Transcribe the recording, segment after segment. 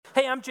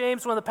Hey, I'm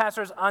James, one of the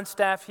pastors on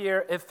staff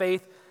here at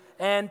Faith,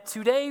 and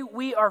today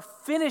we are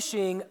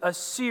finishing a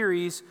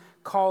series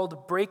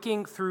called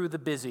Breaking Through the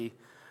Busy,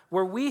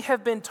 where we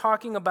have been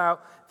talking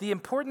about the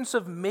importance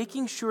of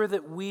making sure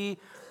that we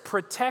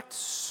protect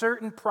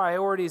certain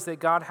priorities that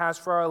God has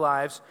for our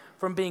lives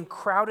from being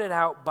crowded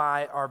out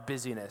by our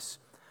busyness.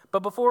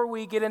 But before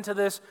we get into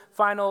this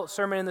final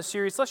sermon in the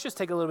series, let's just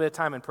take a little bit of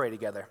time and pray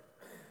together.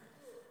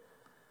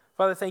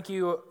 Father, thank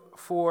you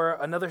for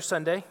another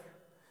Sunday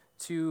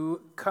to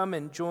come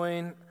and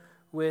join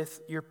with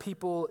your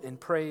people in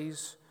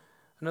praise.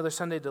 Another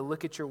Sunday to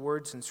look at your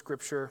words in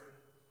Scripture.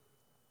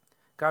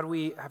 God,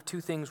 we have two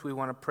things we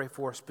want to pray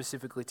for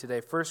specifically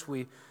today. First,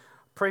 we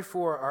pray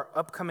for our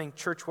upcoming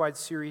church-wide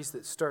series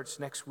that starts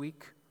next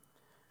week.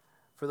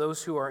 For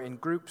those who are in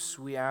groups,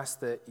 we ask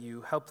that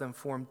you help them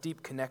form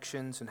deep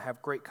connections and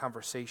have great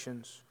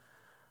conversations.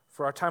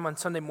 For our time on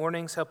Sunday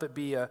mornings, help it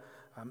be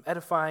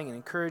edifying and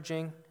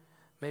encouraging.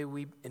 May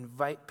we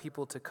invite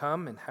people to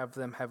come and have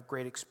them have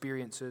great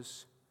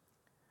experiences.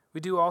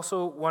 We do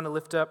also want to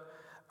lift up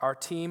our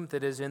team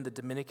that is in the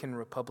Dominican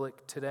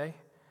Republic today.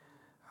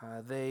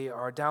 They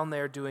are down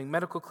there doing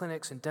medical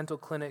clinics and dental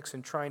clinics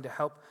and trying to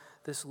help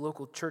this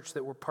local church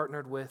that we're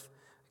partnered with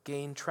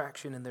gain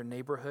traction in their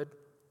neighborhood.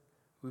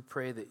 We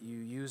pray that you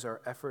use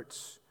our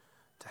efforts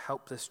to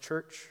help this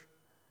church.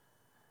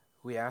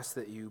 We ask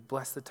that you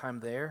bless the time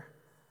there,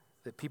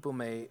 that people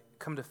may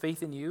come to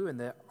faith in you,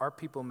 and that our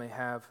people may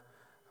have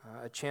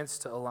a chance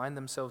to align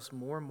themselves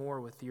more and more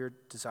with your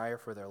desire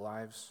for their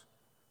lives.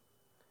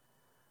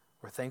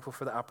 We're thankful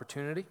for the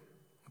opportunity.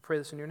 We pray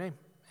this in your name.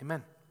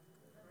 Amen.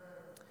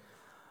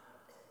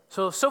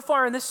 So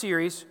far in this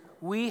series,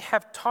 we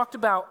have talked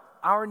about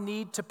our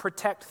need to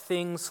protect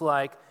things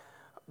like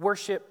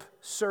worship,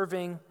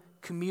 serving,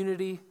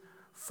 community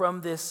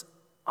from this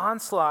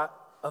onslaught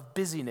of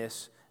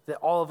busyness that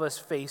all of us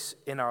face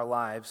in our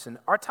lives. And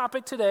our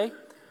topic today,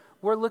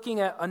 we're looking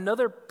at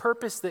another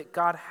purpose that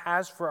God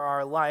has for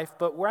our life,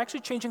 but we're actually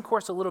changing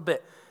course a little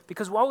bit.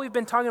 Because while we've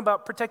been talking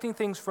about protecting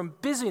things from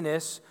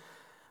busyness,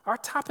 our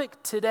topic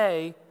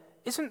today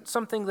isn't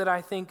something that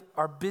I think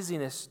our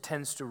busyness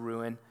tends to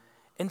ruin.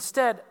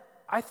 Instead,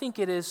 I think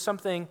it is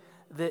something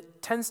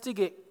that tends to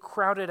get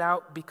crowded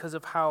out because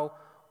of how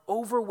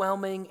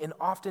overwhelming and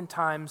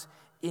oftentimes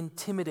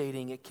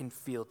intimidating it can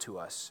feel to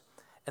us.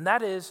 And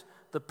that is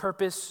the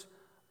purpose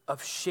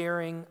of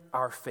sharing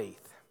our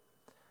faith.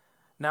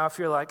 Now, if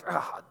you're like,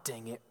 oh,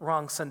 dang it,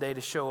 wrong Sunday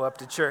to show up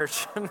to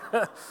church,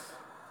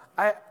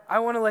 I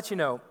want to let you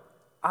know,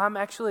 I'm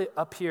actually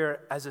up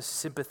here as a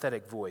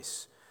sympathetic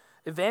voice.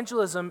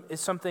 Evangelism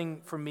is something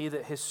for me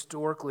that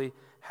historically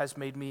has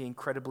made me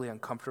incredibly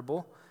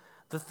uncomfortable.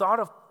 The thought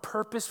of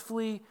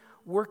purposefully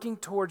working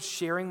towards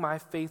sharing my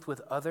faith with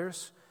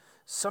others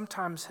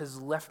sometimes has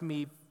left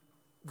me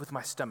with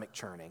my stomach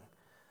churning.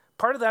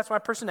 Part of that's my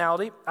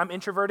personality. I'm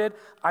introverted.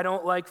 I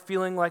don't like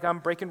feeling like I'm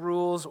breaking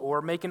rules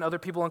or making other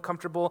people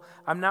uncomfortable.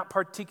 I'm not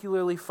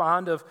particularly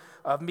fond of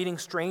meeting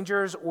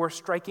strangers or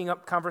striking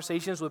up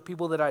conversations with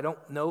people that I don't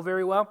know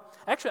very well.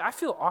 Actually, I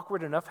feel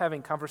awkward enough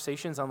having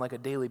conversations on like a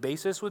daily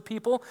basis with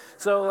people.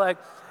 So like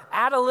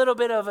add a little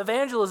bit of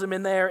evangelism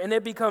in there and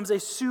it becomes a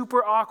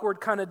super awkward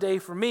kind of day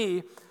for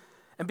me.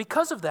 And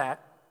because of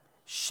that,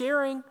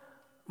 sharing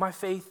my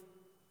faith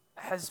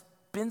has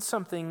been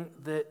something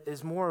that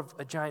is more of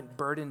a giant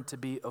burden to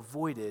be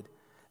avoided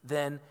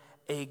than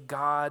a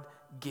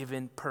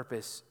God-given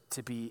purpose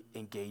to be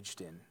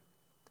engaged in.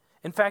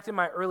 In fact, in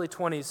my early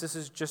 20s, this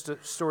is just a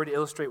story to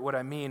illustrate what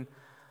I mean,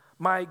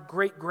 my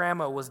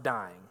great-grandma was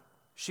dying.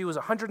 She was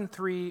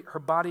 103, her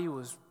body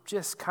was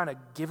just kind of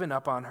giving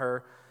up on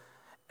her,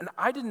 and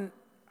I didn't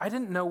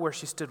know where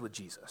she stood with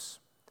Jesus.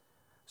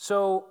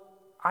 So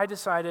I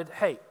decided,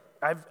 hey,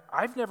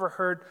 I've never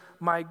heard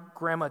my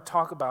grandma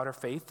talk about her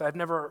faith. I've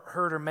never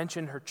heard her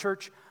mention her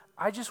church.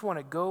 I just want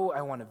to go.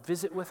 I want to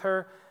visit with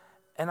her,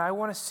 and I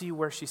want to see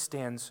where she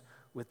stands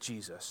with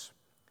Jesus.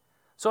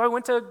 So I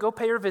went to go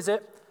pay her a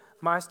visit.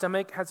 My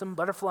stomach had some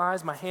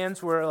butterflies. My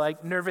hands were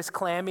like nervous,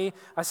 clammy.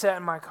 I sat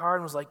in my car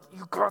and was like,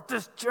 you got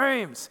this,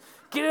 James.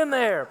 Get in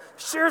there.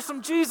 Share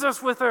some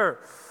Jesus with her.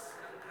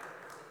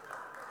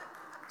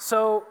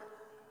 So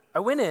I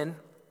went in.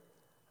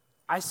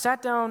 I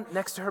sat down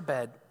next to her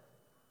bed.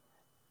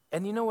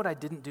 And you know what I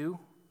didn't do?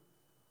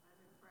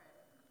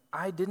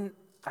 I didn't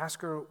ask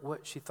her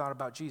what she thought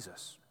about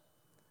Jesus.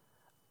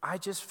 I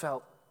just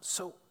felt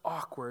so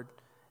awkward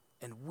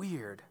and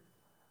weird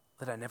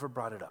that I never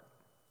brought it up.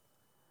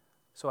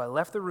 So I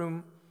left the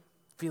room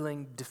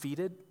feeling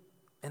defeated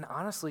and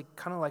honestly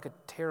kind of like a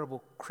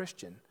terrible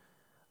Christian.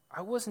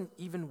 I wasn't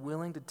even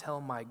willing to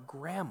tell my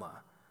grandma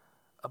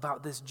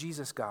about this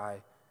Jesus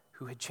guy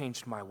who had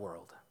changed my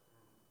world.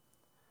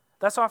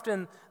 That's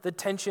often the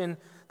tension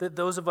that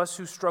those of us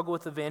who struggle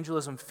with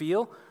evangelism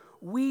feel.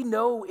 We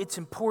know its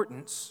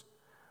importance.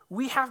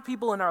 We have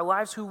people in our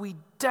lives who we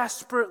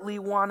desperately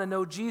want to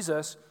know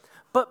Jesus,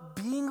 but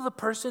being the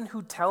person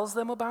who tells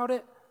them about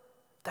it,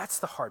 that's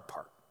the hard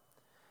part.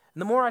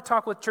 And the more I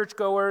talk with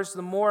churchgoers,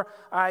 the more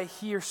I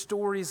hear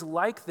stories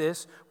like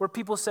this where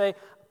people say,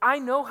 I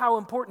know how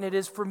important it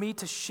is for me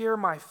to share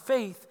my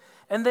faith,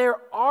 and there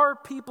are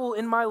people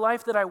in my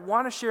life that I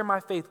want to share my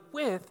faith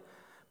with,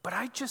 but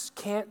I just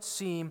can't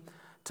seem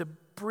to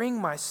bring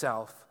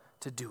myself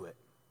to do it.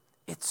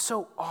 It's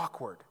so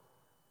awkward.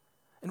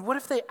 And what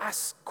if they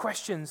ask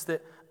questions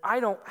that I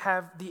don't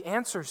have the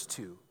answers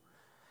to?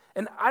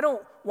 And I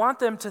don't want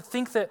them to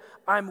think that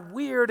I'm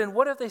weird, and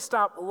what if they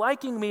stop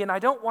liking me, and I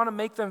don't want to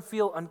make them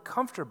feel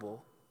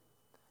uncomfortable?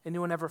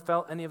 Anyone ever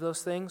felt any of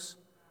those things?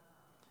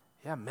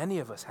 Yeah, many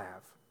of us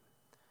have.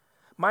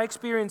 My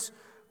experience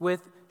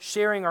with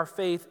sharing our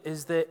faith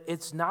is that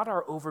it's not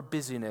our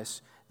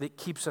overbusyness that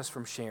keeps us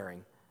from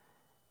sharing.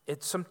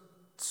 It's some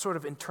sort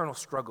of internal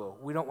struggle.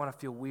 We don't want to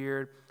feel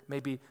weird.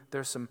 Maybe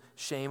there's some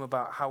shame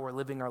about how we're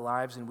living our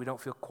lives and we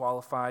don't feel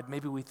qualified.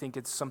 Maybe we think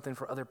it's something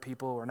for other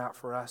people or not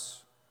for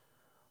us.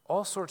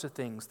 All sorts of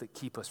things that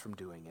keep us from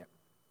doing it.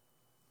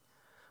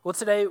 Well,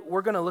 today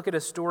we're going to look at a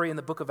story in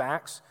the book of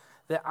Acts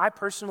that I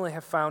personally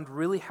have found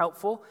really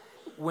helpful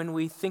when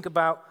we think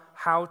about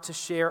how to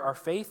share our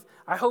faith.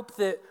 I hope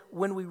that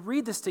when we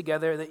read this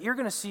together that you're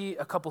going to see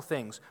a couple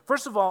things.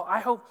 First of all, I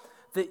hope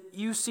that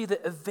you see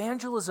that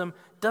evangelism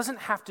doesn't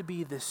have to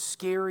be this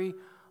scary,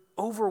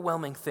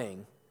 overwhelming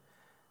thing.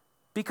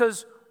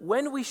 Because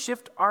when we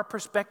shift our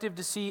perspective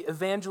to see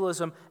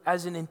evangelism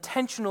as an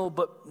intentional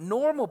but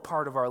normal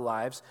part of our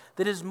lives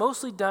that is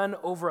mostly done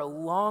over a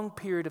long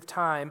period of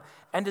time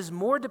and is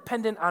more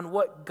dependent on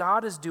what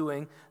God is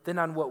doing than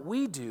on what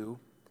we do,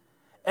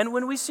 and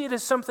when we see it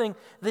as something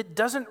that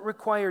doesn't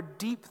require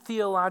deep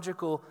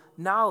theological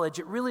knowledge,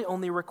 it really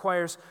only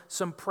requires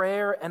some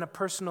prayer and a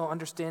personal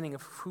understanding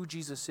of who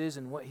Jesus is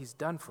and what he's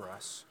done for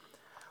us.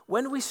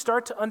 When we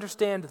start to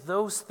understand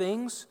those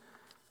things,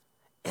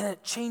 and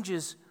it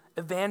changes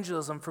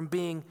evangelism from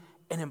being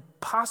an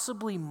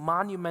impossibly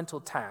monumental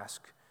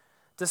task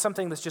to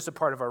something that's just a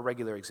part of our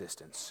regular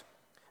existence.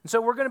 And so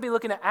we're going to be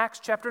looking at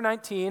Acts chapter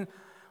 19.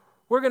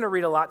 We're going to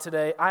read a lot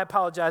today. I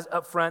apologize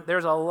up front.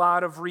 There's a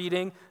lot of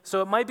reading,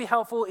 so it might be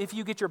helpful if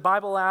you get your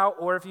Bible out,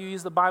 or if you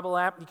use the Bible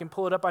app, you can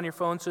pull it up on your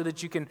phone so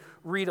that you can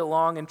read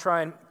along and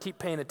try and keep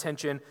paying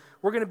attention.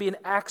 We're going to be in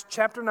Acts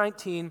chapter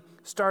 19,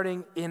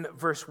 starting in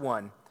verse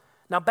 1.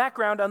 Now,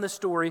 background on this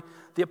story,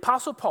 the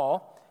Apostle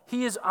Paul,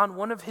 he is on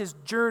one of his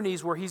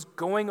journeys where he's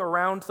going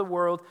around the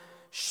world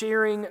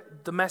sharing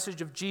the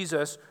message of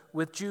Jesus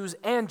with Jews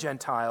and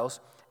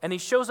Gentiles. And he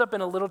shows up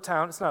in a little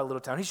town. It's not a little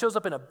town. He shows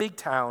up in a big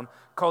town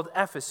called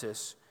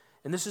Ephesus.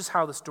 And this is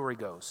how the story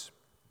goes.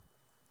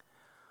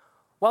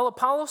 While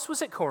Apollos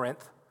was at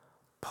Corinth,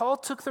 Paul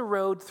took the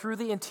road through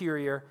the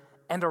interior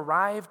and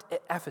arrived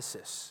at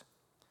Ephesus.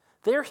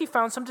 There he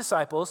found some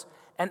disciples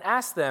and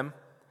asked them,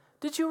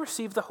 "Did you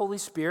receive the Holy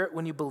Spirit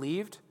when you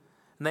believed?"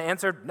 And they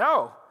answered,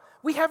 "No,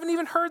 we haven't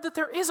even heard that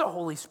there is a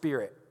Holy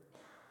Spirit."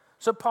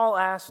 So Paul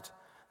asked,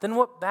 "Then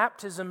what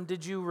baptism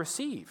did you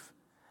receive?"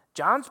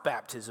 "John's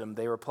baptism,"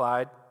 they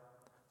replied.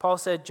 Paul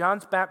said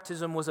John's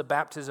baptism was a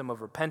baptism of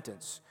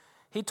repentance.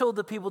 He told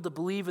the people to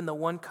believe in the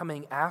one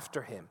coming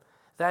after him,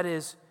 that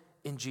is,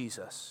 in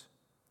Jesus.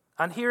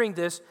 On hearing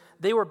this,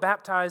 they were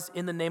baptized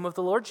in the name of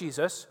the Lord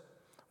Jesus.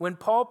 When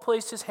Paul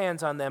placed his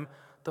hands on them,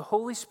 the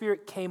Holy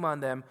Spirit came on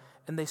them,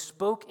 and they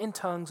spoke in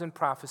tongues and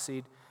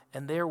prophesied,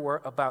 and there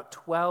were about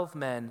 12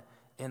 men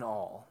in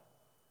all.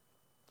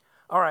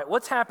 All right,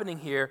 what's happening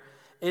here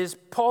is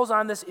Paul's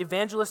on this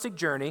evangelistic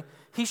journey.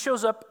 He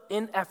shows up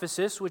in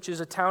Ephesus, which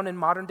is a town in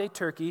modern-day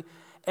Turkey,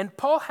 and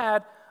Paul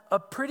had a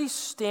pretty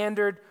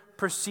standard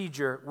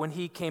procedure when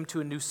he came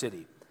to a new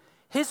city.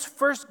 His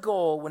first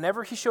goal,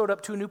 whenever he showed up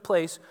to a new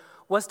place,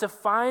 was to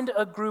find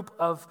a group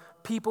of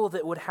people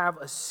that would have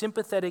a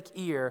sympathetic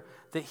ear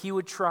that he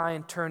would try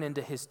and turn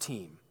into his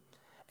team.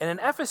 And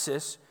in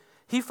Ephesus,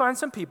 he finds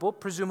some people,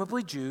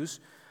 presumably Jews,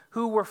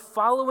 who were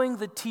following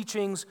the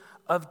teachings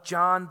of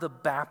John the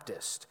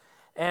Baptist.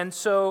 And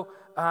so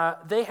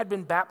they had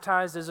been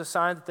baptized as a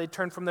sign that they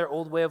turned from their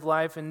old way of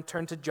life and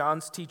turned to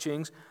John's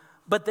teachings,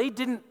 but they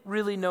didn't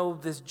really know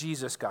this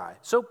Jesus guy.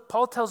 So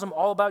Paul tells them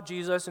all about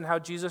Jesus and how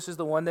Jesus is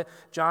the one that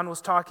John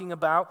was talking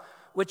about,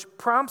 which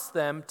prompts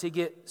them to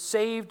get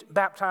saved,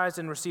 baptized,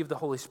 and receive the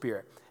Holy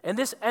Spirit. And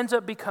this ends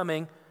up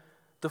becoming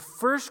the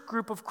first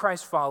group of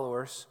Christ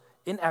followers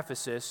in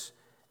Ephesus,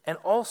 and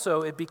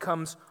also it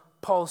becomes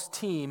Paul's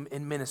team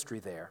in ministry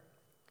there.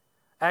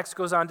 Acts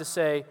goes on to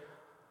say,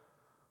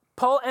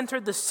 Paul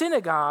entered the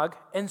synagogue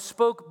and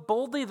spoke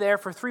boldly there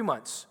for 3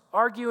 months,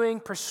 arguing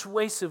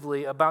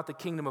persuasively about the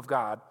kingdom of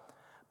God.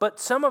 But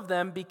some of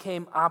them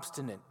became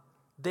obstinate.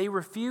 They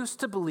refused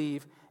to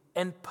believe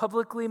and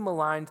publicly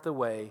maligned the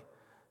way,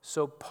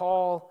 so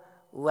Paul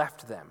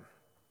left them.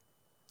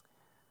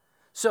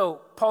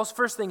 So Paul's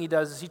first thing he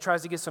does is he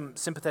tries to get some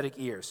sympathetic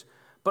ears.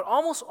 But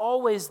almost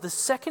always the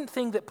second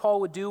thing that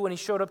Paul would do when he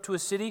showed up to a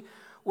city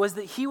was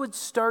that he would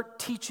start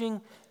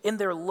teaching in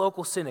their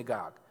local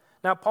synagogue.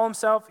 Now, Paul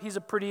himself, he's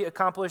a pretty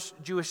accomplished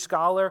Jewish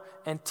scholar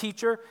and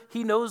teacher.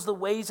 He knows the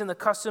ways and the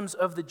customs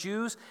of the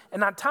Jews.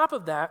 And on top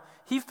of that,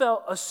 he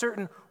felt a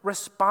certain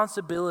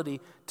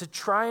responsibility to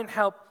try and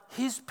help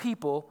his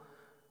people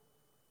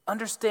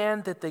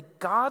understand that the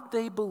God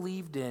they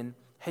believed in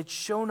had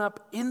shown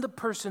up in the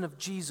person of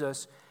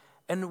Jesus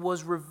and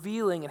was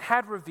revealing and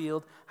had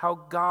revealed how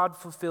God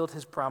fulfilled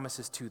his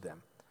promises to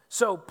them.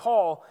 So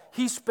Paul,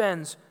 he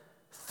spends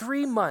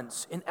 3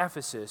 months in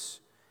Ephesus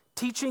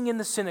teaching in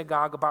the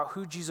synagogue about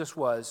who Jesus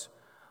was,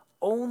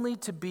 only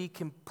to be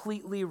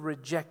completely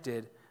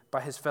rejected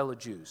by his fellow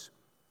Jews.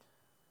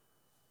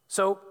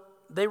 So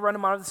they run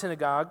him out of the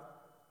synagogue,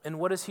 and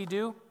what does he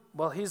do?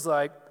 Well, he's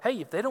like,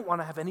 hey, if they don't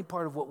want to have any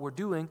part of what we're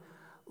doing,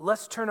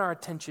 let's turn our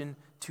attention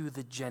to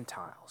the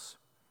Gentiles.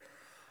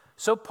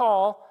 So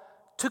Paul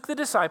took the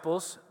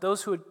disciples,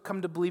 those who had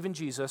come to believe in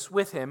Jesus,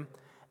 with him,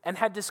 and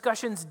had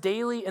discussions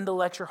daily in the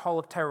lecture hall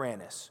of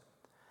Tyrannus.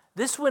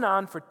 This went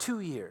on for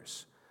 2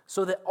 years,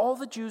 so that all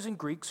the Jews and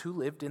Greeks who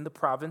lived in the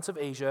province of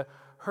Asia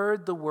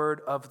heard the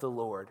word of the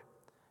Lord.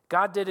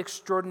 God did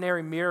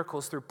extraordinary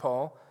miracles through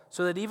Paul,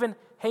 so that even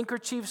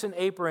handkerchiefs and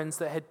aprons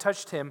that had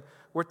touched him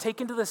were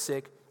taken to the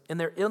sick, and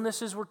their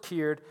illnesses were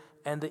cured,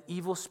 and the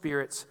evil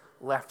spirits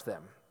left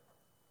them.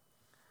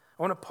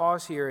 I want to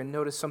pause here and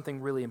notice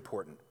something really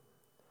important.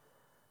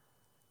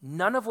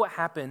 None of what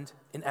happened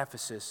in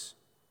Ephesus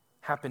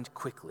happened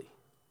quickly.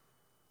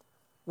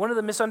 One of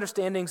the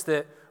misunderstandings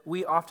that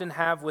we often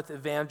have with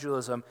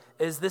evangelism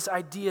is this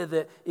idea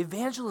that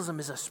evangelism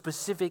is a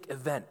specific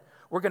event.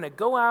 We're going to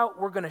go out,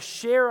 we're going to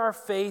share our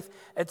faith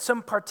at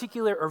some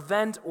particular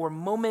event or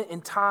moment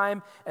in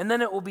time, and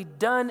then it will be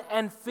done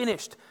and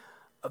finished.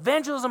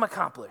 Evangelism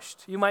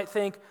accomplished. You might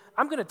think,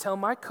 I'm going to tell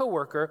my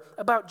coworker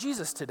about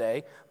Jesus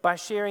today by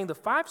sharing the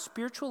 5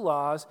 spiritual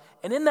laws,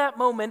 and in that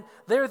moment,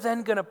 they're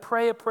then going to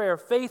pray a prayer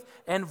of faith,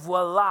 and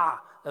voila,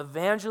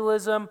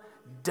 evangelism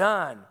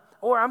done.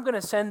 Or I'm going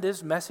to send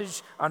this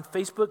message on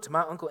Facebook to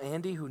my Uncle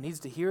Andy who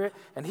needs to hear it,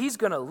 and he's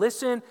going to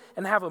listen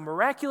and have a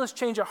miraculous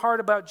change of heart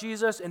about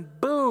Jesus, and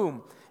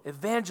boom,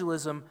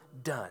 evangelism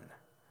done.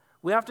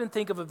 We often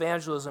think of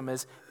evangelism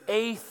as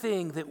a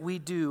thing that we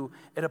do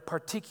at a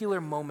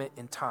particular moment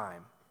in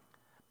time.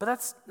 But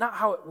that's not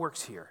how it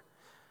works here.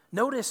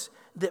 Notice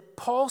that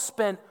Paul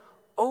spent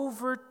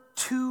over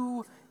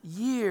 2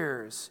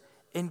 years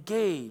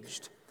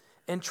engaged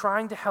in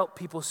trying to help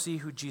people see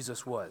who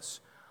Jesus was.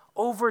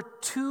 Over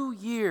 2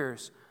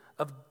 years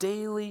of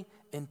daily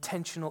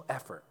intentional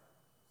effort.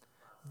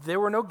 There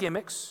were no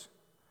gimmicks.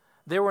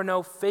 There were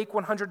no fake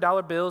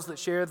 $100 bills that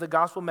share the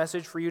gospel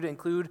message for you to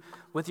include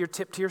with your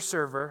tip to your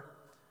server.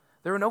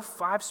 There were no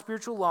 5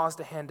 spiritual laws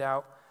to hand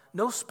out,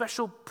 no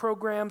special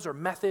programs or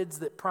methods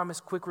that promise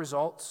quick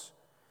results.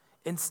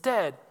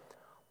 Instead,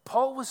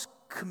 Paul was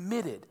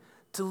committed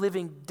to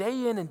living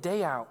day in and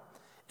day out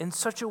in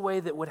such a way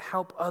that would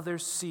help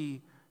others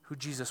see who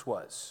Jesus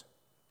was.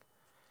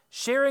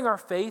 Sharing our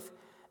faith,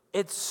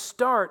 it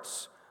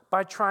starts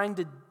by trying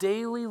to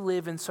daily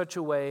live in such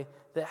a way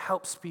that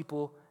helps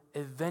people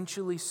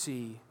eventually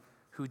see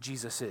who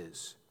Jesus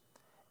is.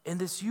 And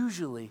this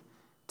usually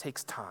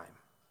takes time.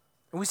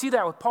 And we see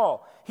that with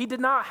Paul. He did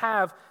not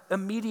have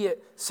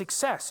immediate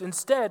success.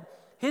 Instead,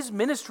 his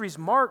ministry is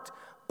marked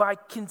by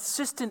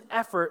consistent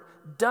effort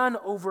done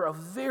over a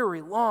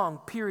very long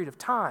period of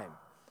time.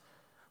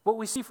 What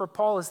we see for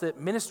Paul is that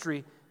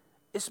ministry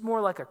is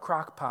more like a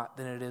crock pot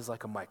than it is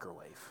like a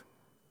microwave.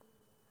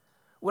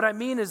 What I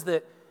mean is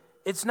that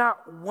it's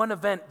not one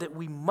event that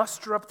we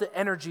muster up the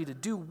energy to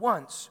do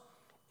once.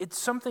 It's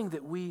something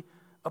that we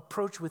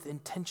approach with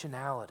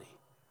intentionality,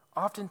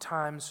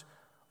 oftentimes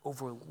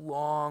over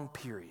long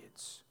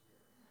periods.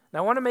 Now,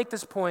 I want to make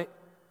this point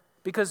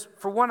because,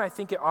 for one, I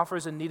think it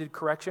offers a needed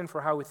correction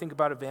for how we think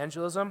about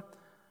evangelism,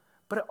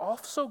 but it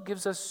also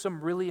gives us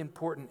some really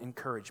important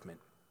encouragement.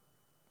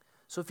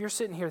 So if you're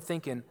sitting here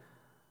thinking,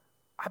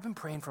 I've been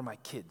praying for my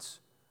kids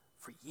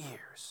for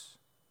years.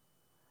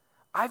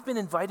 I've been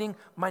inviting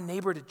my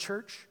neighbor to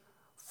church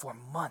for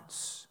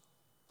months.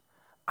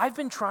 I've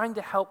been trying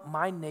to help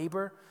my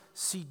neighbor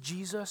see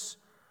Jesus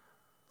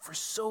for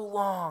so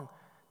long,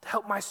 to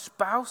help my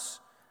spouse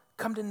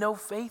come to know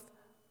faith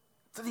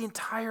for the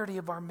entirety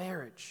of our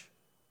marriage.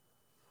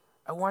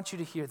 I want you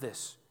to hear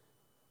this.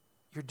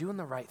 You're doing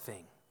the right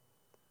thing.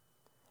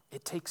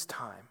 It takes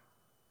time.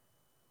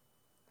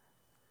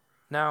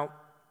 Now,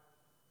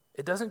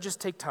 it doesn't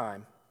just take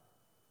time.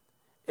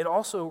 It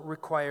also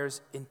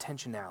requires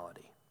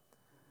intentionality.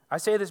 I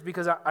say this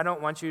because I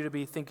don't want you to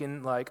be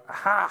thinking like,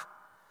 aha,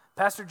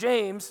 Pastor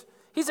James,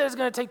 he said it's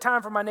going to take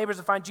time for my neighbors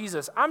to find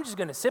Jesus. I'm just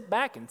going to sit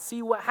back and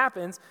see what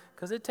happens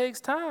because it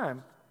takes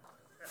time.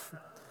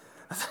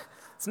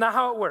 It's not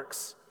how it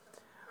works.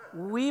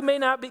 We may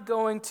not be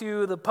going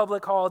to the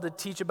public hall to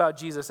teach about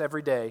Jesus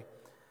every day,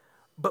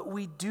 but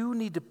we do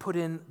need to put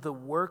in the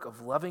work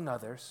of loving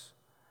others,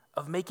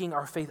 of making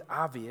our faith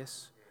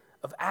obvious,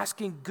 of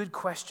asking good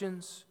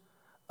questions,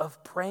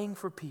 of praying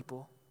for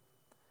people.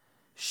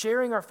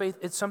 Sharing our faith,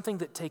 it's something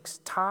that takes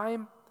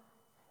time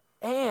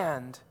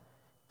and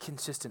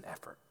consistent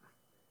effort.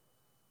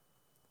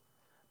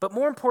 But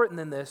more important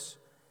than this,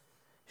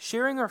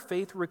 sharing our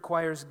faith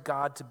requires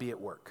God to be at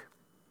work.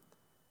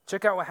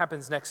 Check out what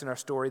happens next in our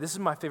story. This is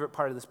my favorite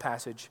part of this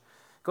passage.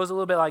 It goes a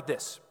little bit like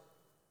this.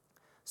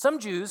 Some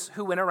Jews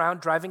who went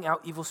around driving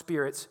out evil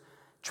spirits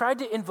tried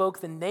to invoke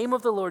the name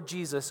of the Lord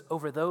Jesus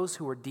over those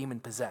who were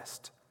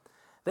demon-possessed.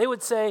 They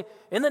would say,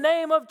 "In the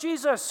name of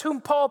Jesus,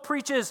 whom Paul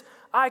preaches,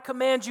 I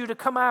command you to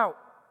come out."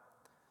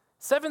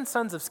 7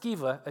 sons of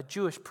Sceva, a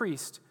Jewish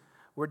priest,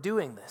 were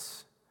doing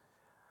this.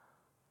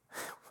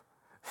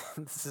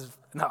 This is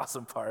an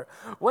awesome part.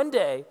 One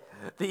day,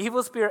 the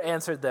evil spirit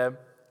answered them,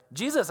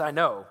 "Jesus I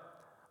know,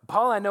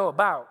 Paul I know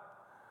about,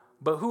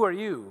 but who are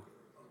you?"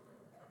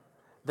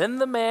 Then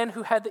the man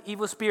who had the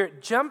evil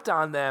spirit jumped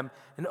on them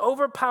and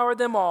overpowered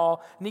them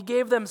all, and he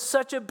gave them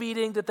such a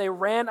beating that they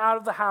ran out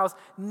of the house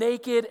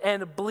naked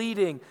and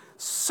bleeding.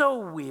 So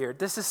weird.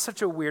 This is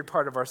such a weird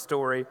part of our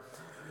story.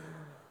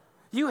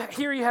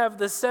 Here you have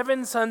the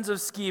 7 sons of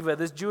Sceva,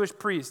 this Jewish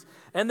priest,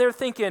 and they're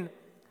thinking,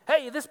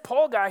 hey, this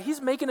Paul guy,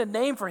 he's making a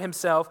name for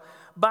himself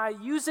by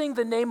using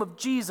the name of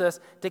Jesus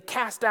to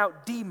cast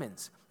out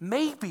demons.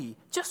 Maybe,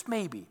 just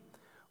maybe,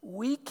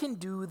 we can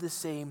do the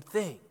same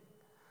thing.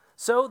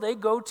 So they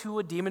go to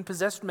a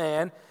demon-possessed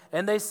man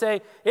and they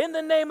say, "In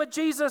the name of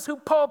Jesus, who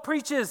Paul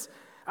preaches,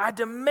 I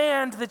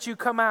demand that you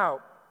come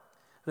out."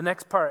 The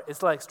next part,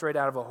 it's like straight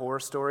out of a horror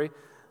story.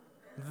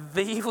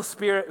 The evil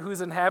spirit who's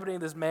inhabiting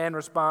this man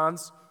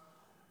responds.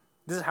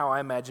 This is how I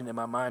imagine in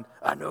my mind.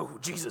 "I know who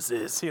Jesus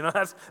is." You know,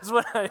 that's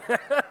what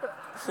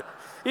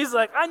he's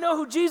like, "I know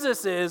who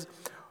Jesus is.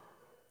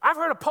 I've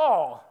heard of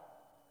Paul,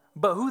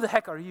 but who the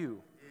heck are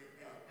you?"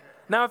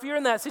 Now, if you're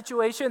in that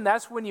situation,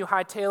 that's when you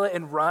hightail it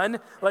and run.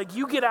 Like,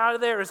 you get out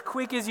of there as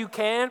quick as you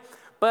can.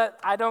 But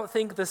I don't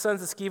think the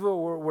sons of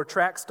Sceva were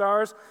track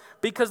stars,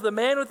 because the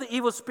man with the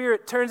evil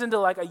spirit turns into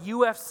like a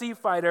UFC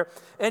fighter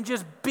and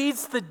just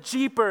beats the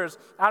jeepers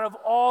out of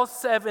all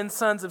 7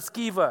 sons of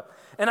Sceva.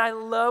 And I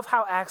love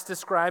how Acts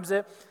describes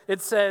it. It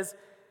says,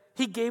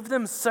 "He gave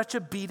them such a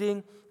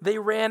beating, they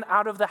ran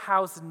out of the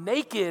house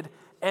naked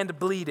and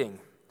bleeding."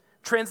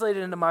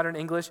 Translated into modern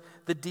English,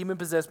 the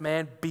demon-possessed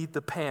man beat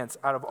the pants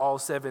out of all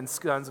 7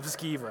 sons of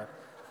Sceva.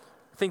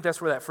 I think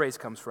that's where that phrase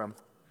comes from.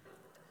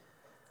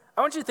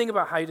 I want you to think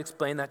about how you'd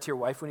explain that to your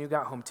wife when you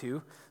got home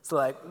too. It's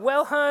like,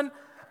 "Well, hon,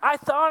 I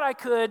thought I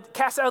could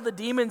cast out the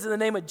demons in the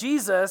name of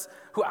Jesus,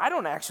 who I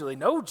don't actually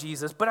know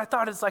Jesus, but I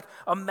thought it's like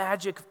a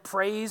magic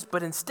phrase,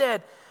 but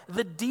instead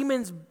the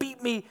demons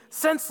beat me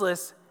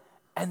senseless,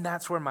 and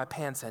that's where my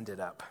pants ended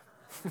up."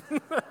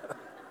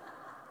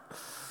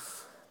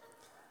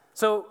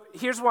 So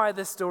here's why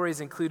this story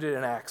is included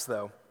in Acts,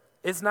 though.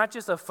 It's not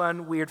just a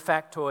fun, weird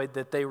factoid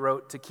that they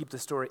wrote to keep the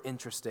story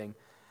interesting.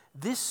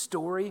 This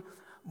story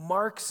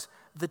marks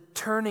the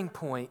turning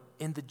point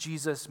in the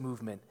Jesus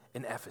movement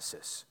in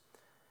Ephesus.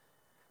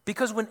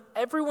 Because when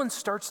everyone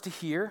starts to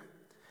hear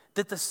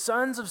that the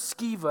sons of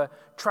Sceva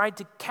tried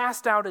to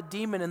cast out a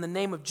demon in the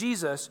name of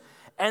Jesus,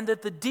 and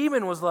that the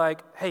demon was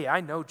like, "Hey,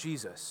 I know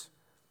Jesus,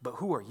 but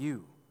who are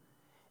you?"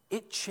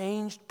 It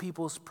changed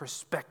people's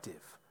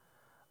perspective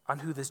on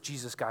who this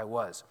Jesus guy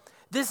was.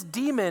 This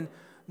demon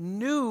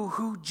knew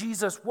who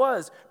Jesus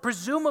was,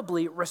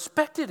 presumably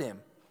respected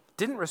him.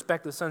 Didn't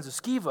respect the sons of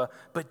Sceva,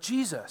 but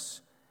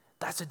Jesus,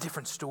 that's a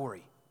different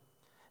story.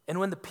 And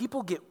when the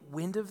people get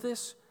wind of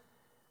this,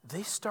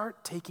 they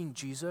start taking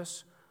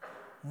Jesus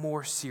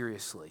more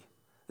seriously.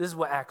 This is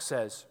what Acts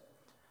says.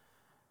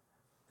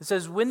 It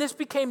says, "When this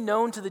became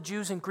known to the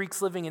Jews and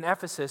Greeks living in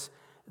Ephesus,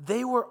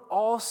 they were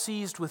all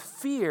seized with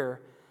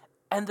fear,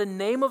 and the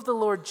name of the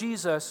Lord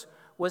Jesus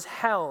was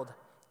held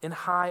in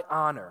high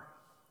honor."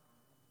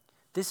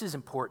 This is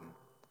important.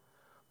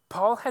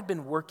 Paul had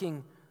been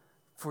working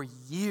for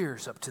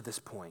years up to this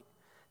point,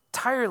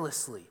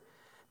 tirelessly,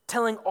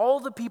 telling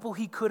all the people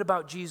he could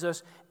about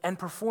Jesus and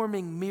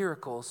performing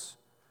miracles,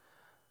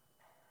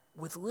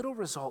 with little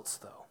results,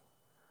 though,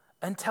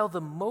 until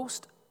the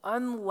most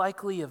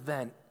unlikely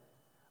event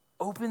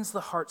opens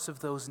the hearts of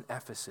those in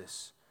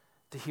Ephesus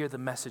to hear the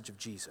message of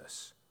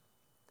Jesus.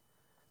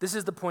 This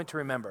is the point to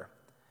remember.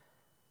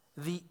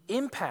 The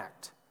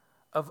impact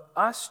of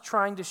us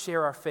trying to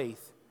share our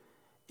faith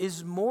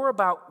is more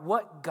about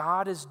what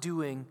God is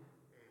doing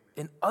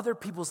in other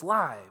people's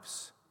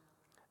lives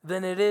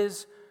than it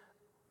is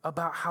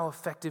about how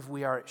effective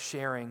we are at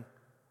sharing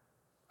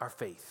our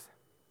faith.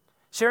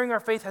 Sharing our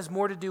faith has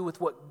more to do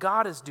with what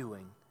God is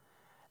doing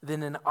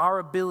than in our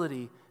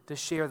ability to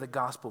share the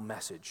gospel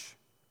message.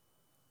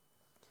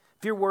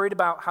 If you're worried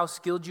about how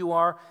skilled you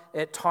are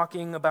at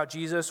talking about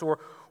Jesus, or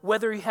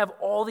whether you have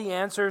all the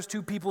answers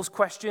to people's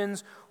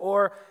questions,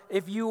 or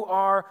if you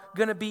are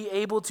going to be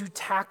able to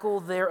tackle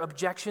their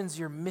objections,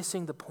 you're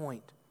missing the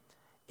point.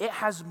 It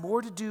has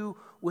more to do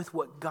with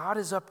what God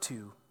is up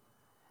to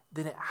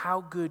than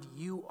how good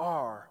you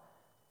are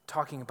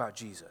talking about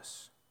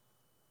Jesus.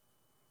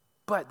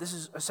 But this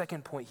is a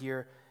second point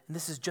here, and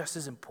this is just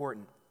as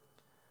important.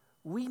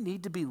 We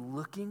need to be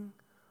looking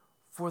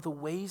for the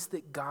ways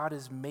that God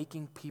is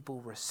making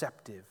people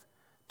receptive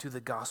to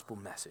the gospel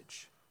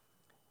message.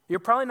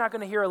 You're probably not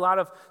going to hear a lot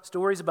of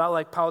stories about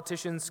like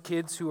politicians'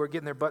 kids who are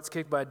getting their butts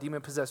kicked by a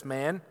demon-possessed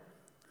man.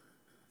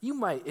 You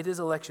might. It is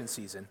election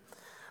season.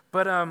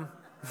 But,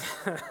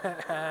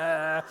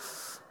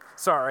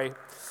 sorry.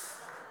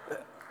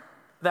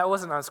 That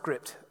wasn't on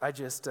script. I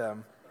just,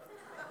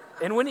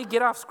 And when you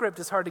get off script,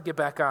 it's hard to get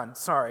back on.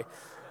 Sorry.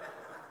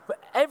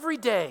 But every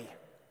day,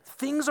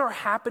 things are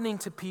happening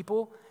to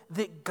people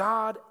that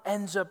God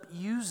ends up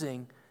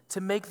using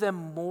to make them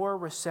more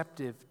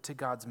receptive to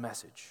God's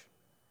message.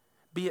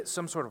 Be it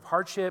some sort of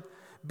hardship,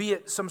 be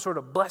it some sort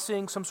of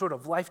blessing, some sort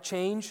of life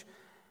change.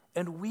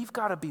 And we've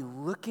got to be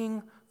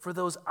looking for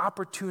those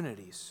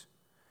opportunities,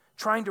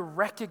 trying to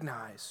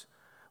recognize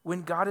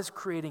when God is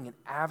creating an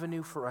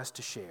avenue for us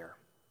to share,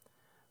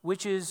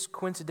 which is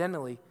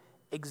coincidentally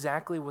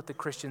exactly what the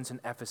Christians in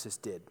Ephesus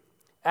did.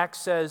 Acts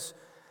says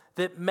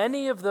that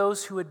many of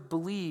those who had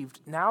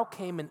believed now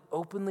came and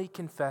openly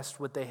confessed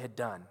what they had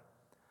done.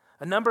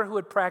 A number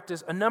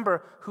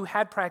who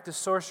had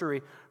practiced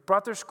sorcery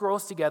brought their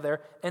scrolls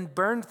together and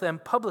burned them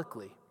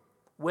publicly.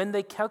 When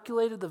they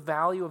calculated the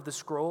value of the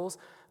scrolls,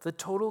 the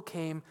total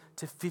came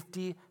to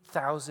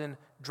 50,000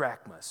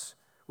 drachmas,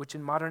 which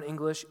in modern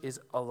English is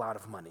a lot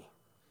of money.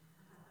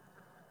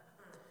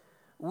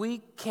 We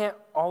can't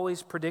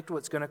always predict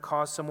what's going to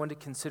cause someone to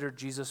consider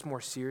Jesus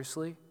more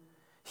seriously.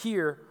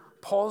 Here,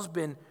 Paul's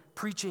been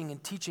preaching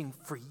and teaching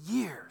for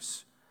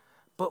years.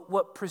 But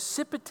what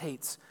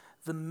precipitates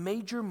the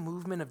major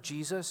movement of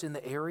Jesus in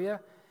the area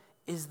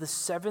is the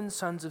 7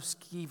 sons of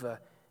Sceva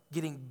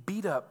getting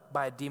beat up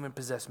by a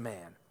demon-possessed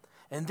man.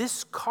 And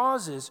this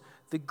causes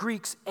the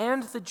Greeks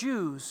and the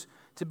Jews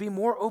to be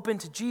more open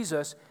to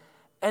Jesus.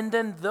 And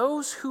then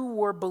those who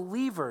were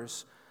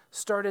believers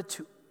started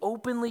to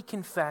openly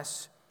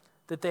confess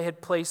that they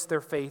had placed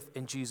their faith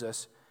in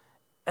Jesus.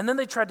 And then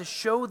they tried to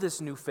show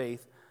this new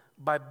faith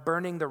by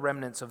burning the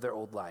remnants of their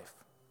old life.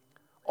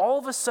 All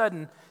of a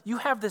sudden, you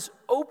have this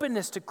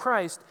openness to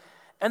Christ,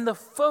 and the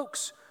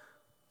folks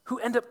who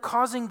end up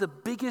causing the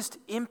biggest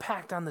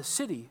impact on the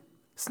city,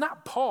 it's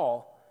not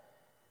Paul.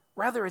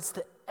 Rather, it's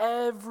the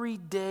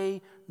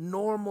everyday,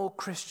 normal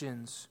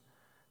Christians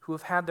who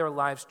have had their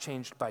lives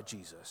changed by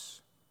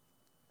Jesus.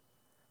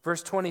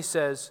 Verse 20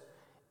 says,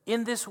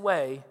 in this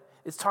way,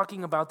 it's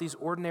talking about these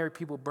ordinary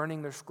people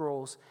burning their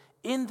scrolls.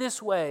 In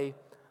this way,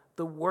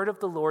 the word of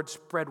the Lord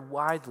spread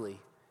widely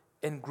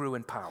and grew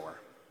in power.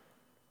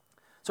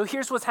 So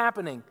here's what's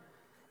happening.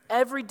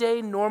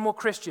 Everyday normal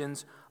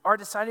Christians are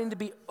deciding to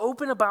be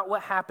open about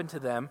what happened to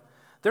them.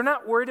 They're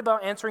not worried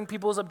about answering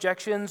people's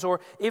objections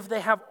or if they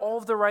have all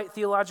of the right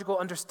theological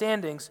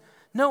understandings.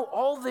 No,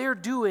 all they're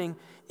doing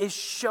is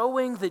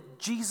showing that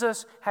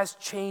Jesus has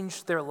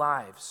changed their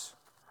lives.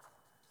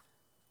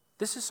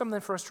 This is something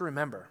for us to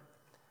remember.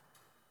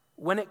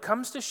 When it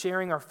comes to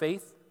sharing our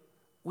faith,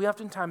 we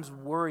oftentimes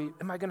worry,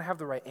 am I going to have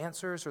the right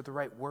answers or the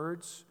right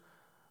words?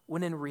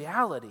 When in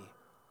reality,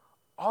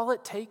 all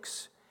it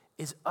takes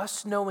is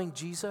us knowing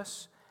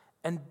Jesus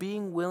and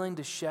being willing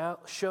to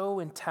show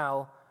and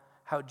tell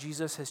how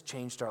Jesus has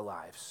changed our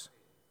lives.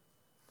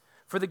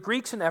 For the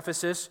Greeks in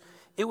Ephesus,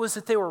 it was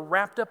that they were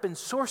wrapped up in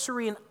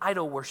sorcery and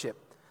idol worship.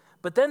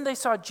 But then they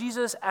saw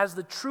Jesus as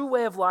the true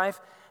way of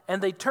life,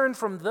 and they turned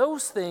from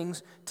those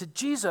things to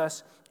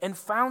Jesus and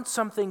found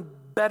something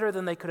better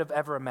than they could have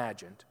ever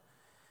imagined.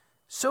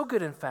 So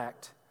good, in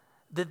fact,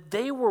 that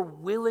they were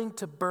willing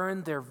to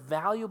burn their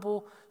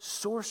valuable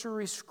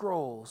sorcery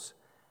scrolls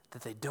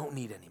that they don't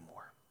need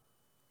anymore.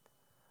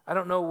 I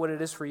don't know what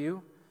it is for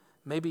you.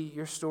 Maybe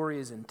your story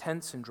is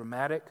intense and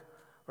dramatic,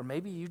 or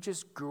maybe you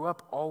just grew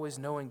up always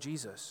knowing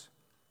Jesus.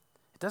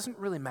 It doesn't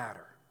really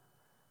matter.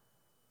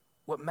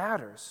 What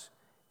matters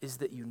is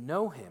that you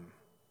know him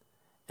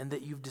and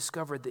that you've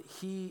discovered that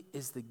he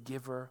is the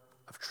giver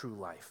of true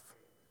life.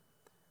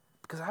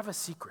 Because I have a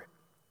secret.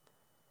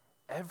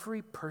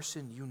 Every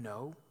person you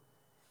know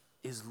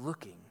is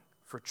looking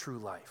for true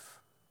life.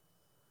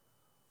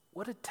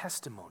 What a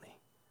testimony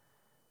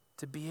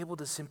to be able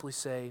to simply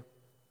say,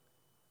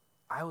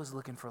 I was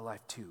looking for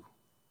life too,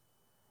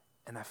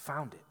 and I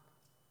found it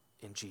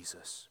in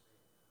Jesus.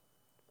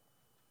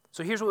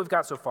 So here's what we've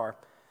got so far.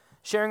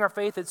 Sharing our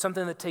faith is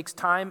something that takes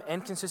time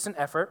and consistent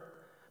effort,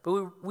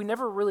 but we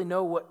never really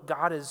know what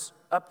God is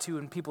up to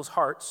in people's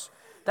hearts.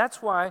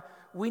 That's why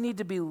we need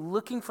to be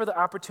looking for the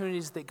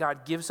opportunities that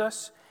God gives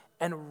us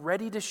and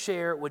ready to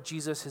share what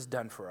Jesus has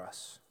done for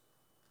us.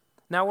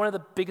 Now, one of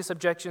the biggest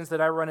objections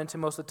that I run into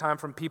most of the time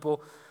from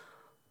people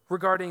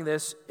regarding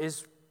this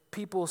is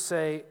people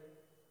say,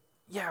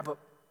 yeah, but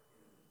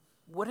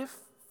what if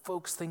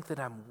folks think that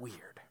I'm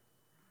weird?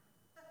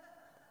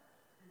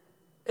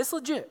 It's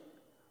legit.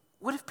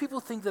 What if people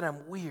think that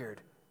I'm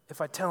weird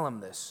if I tell them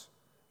this?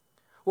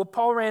 Well,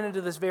 Paul ran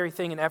into this very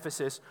thing in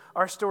Ephesus.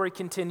 Our story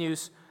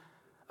continues.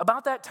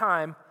 About that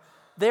time,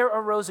 there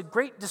arose a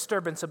great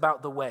disturbance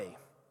about the way.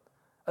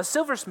 A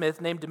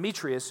silversmith named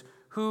Demetrius,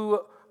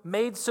 who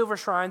made silver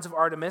shrines of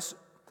Artemis,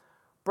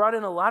 brought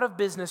in a lot of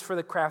business for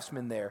the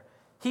craftsmen there.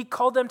 He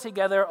called them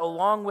together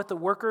along with the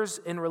workers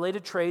in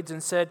related trades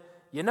and said,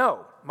 you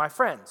know, my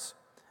friends,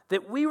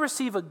 that we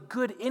receive a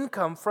good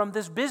income from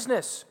this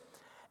business.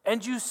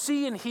 And you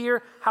see and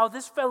hear how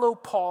this fellow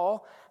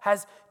Paul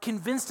has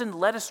convinced and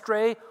led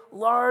astray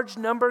large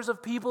numbers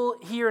of people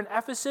here in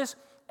Ephesus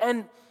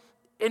and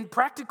in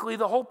practically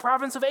the whole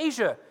province of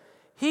Asia.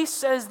 He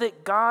says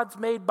that gods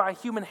made by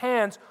human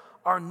hands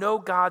are no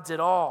gods at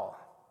all.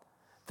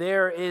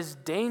 there is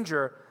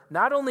danger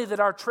not only that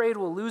our trade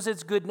will lose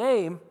its good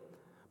name,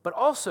 but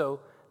also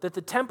that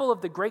the temple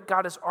of the great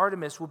goddess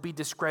Artemis will be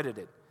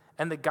discredited,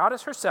 and the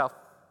goddess herself,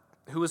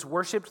 who is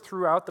worshipped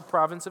throughout the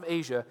province of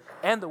Asia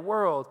and the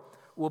world,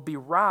 will be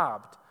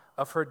robbed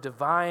of her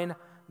divine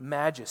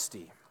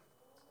majesty.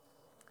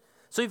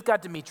 So you've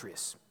got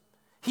Demetrius.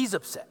 He's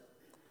upset.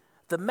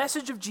 The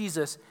message of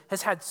Jesus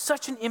has had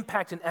such an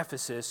impact in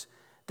Ephesus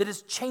that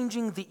it's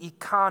changing the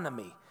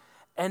economy.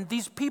 And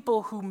these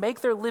people who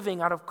make their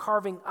living out of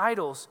carving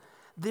idols,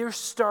 they're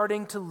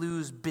starting to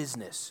lose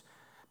business.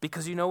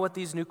 Because you know what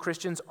these new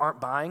Christians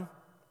aren't buying?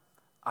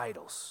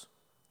 Idols.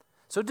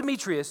 So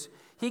Demetrius,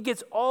 he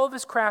gets all of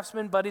his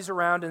craftsmen buddies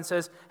around and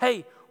says,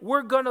 hey,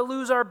 we're going to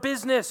lose our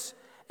business.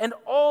 And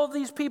all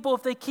these people,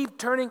 if they keep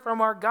turning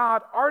from our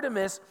god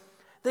Artemis,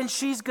 then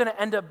she's going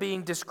to end up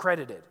being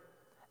discredited.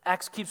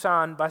 Acts keeps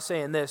on by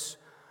saying this.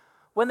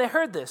 When they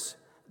heard this,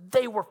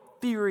 they were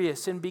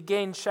furious and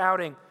began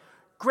shouting,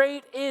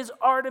 "Great is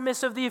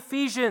Artemis of the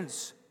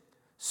Ephesians!"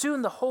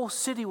 Soon the whole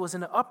city was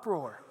in an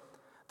uproar.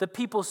 The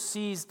people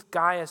seized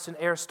Gaius and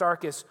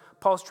Aristarchus,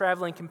 Paul's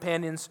traveling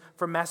companions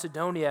from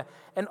Macedonia,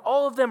 and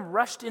all of them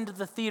rushed into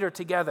the theater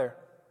together.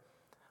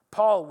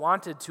 Paul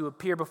wanted to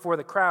appear before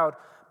the crowd,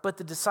 but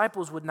the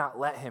disciples would not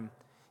let him.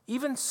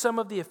 Even some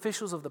of the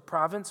officials of the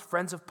province,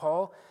 friends of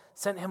Paul,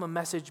 sent him a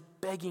message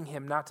begging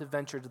him not to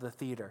venture to the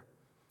theater.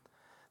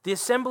 The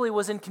assembly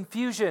was in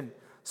confusion.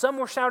 Some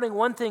were shouting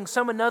one thing,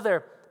 some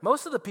another.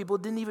 Most of the people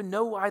didn't even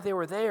know why they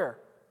were there.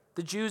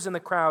 The Jews in the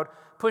crowd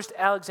pushed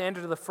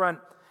Alexander to the front,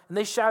 and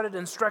they shouted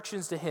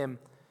instructions to him.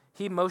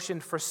 He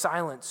motioned for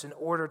silence in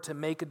order to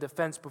make a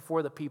defense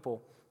before the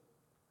people.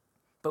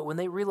 But when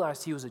they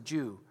realized he was a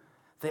Jew,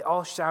 they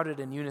all shouted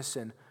in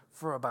unison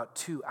for about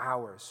 2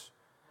 hours.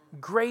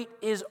 "Great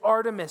is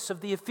Artemis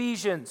of the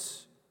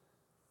Ephesians!"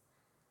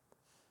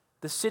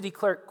 The city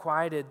clerk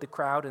quieted the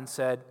crowd and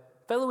said,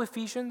 "Fellow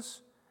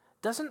Ephesians,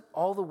 doesn't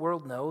all the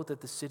world know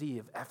that the city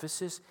of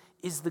Ephesus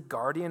is the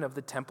guardian of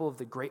the temple of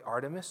the great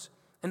Artemis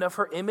and of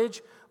her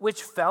image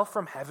which fell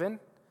from heaven?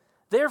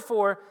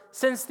 Therefore,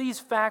 since these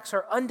facts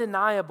are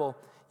undeniable,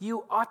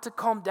 you ought to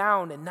calm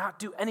down and not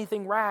do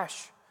anything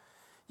rash.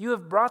 You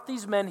have brought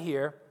these men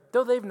here,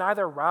 though they've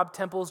neither robbed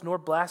temples nor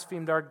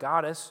blasphemed our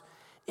goddess.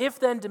 If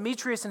then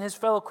Demetrius and his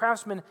fellow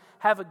craftsmen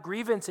have a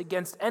grievance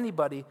against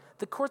anybody,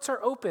 the courts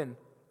are open.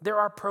 There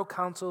are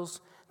proconsuls.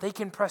 They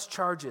can press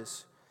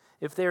charges.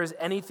 If there is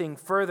anything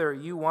further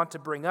you want to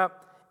bring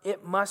up,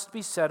 it must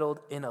be settled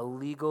in a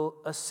legal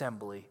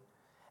assembly.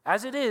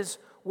 As it is,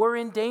 we're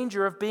in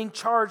danger of being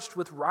charged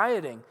with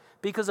rioting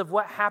because of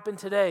what happened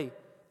today.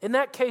 In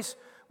that case,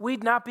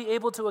 we'd not be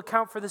able to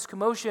account for this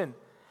commotion,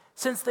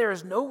 since there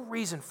is no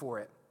reason for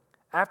it."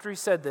 After he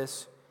said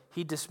this,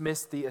 he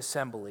dismissed the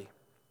assembly.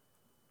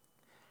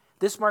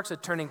 This marks a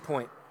turning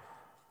point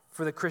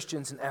for the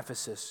Christians in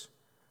Ephesus.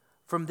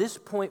 From this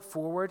point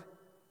forward,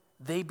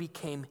 they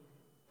became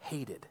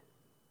hated.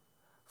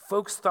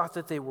 Folks thought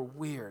that they were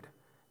weird,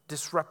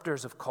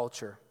 disruptors of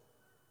culture.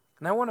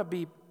 And I want to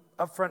be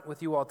upfront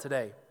with you all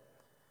today.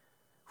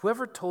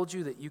 Whoever told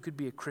you that you could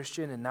be a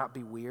Christian and not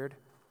be weird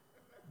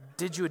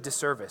did you a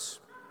disservice.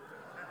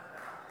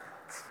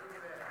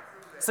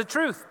 It's the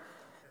truth.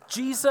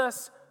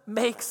 Jesus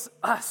makes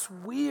us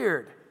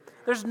weird.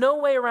 There's no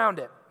way around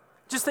it.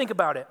 Just think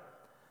about it.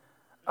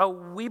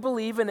 We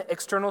believe in an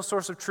external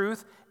source of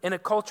truth in a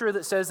culture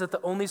that says that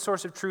the only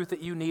source of truth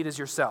that you need is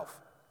yourself.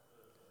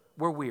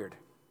 We're weird.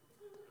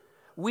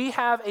 We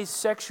have a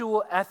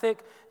sexual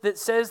ethic that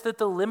says that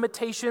the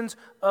limitations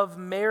of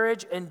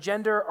marriage and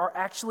gender are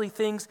actually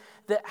things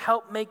that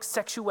help make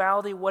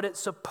sexuality what it's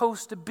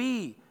supposed to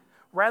be,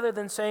 rather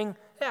than saying,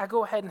 yeah,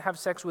 go ahead and have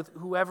sex with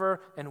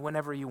whoever and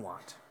whenever you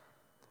want.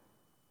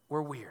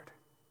 We're weird.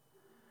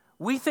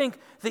 We think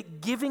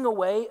that giving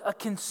away a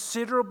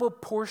considerable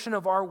portion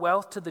of our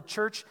wealth to the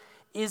church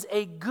is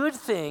a good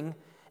thing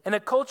in a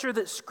culture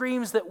that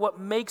screams that what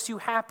makes you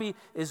happy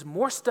is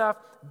more stuff,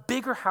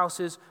 bigger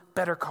houses,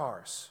 better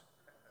cars.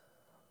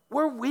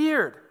 We're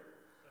weird.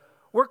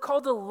 We're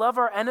called to love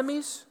our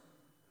enemies,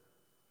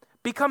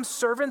 become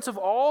servants of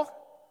all,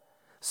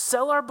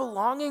 sell our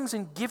belongings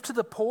and give to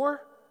the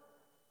poor.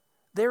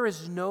 There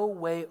is no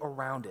way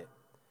around it.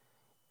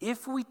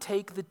 If we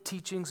take the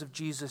teachings of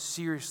Jesus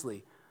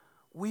seriously,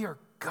 we are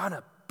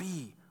gonna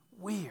be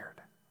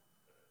weird.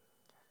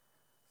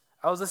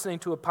 I was listening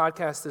to a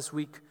podcast this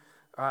week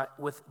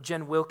with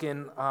Jen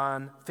Wilkin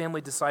on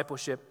family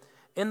discipleship.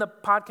 In the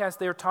podcast,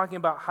 they were talking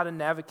about how to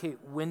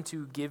navigate when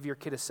to give your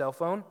kid a cell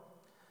phone.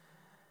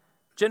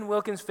 Jen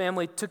Wilkin's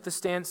family took the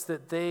stance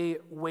that they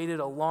waited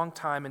a long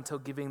time until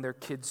giving their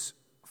kids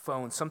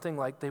phones, something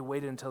like they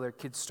waited until their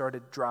kids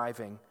started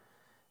driving.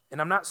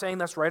 And I'm not saying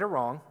that's right or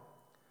wrong,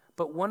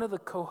 but one of the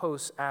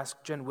co-hosts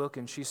asked Jen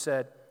Wilkin, she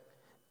said,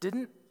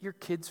 "Didn't your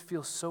kids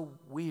feel so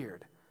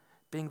weird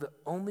being the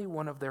only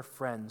one of their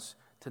friends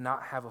to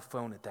not have a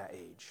phone at that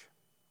age?"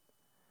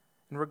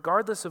 And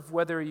regardless of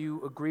whether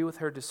you agree with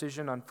her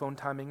decision on phone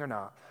timing or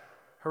not,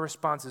 her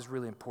response is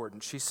really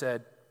important. She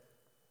said,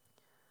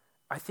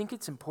 "I think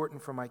it's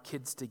important for my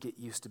kids to get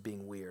used to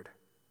being weird.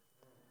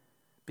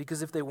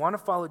 Because if they want to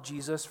follow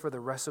Jesus for the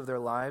rest of their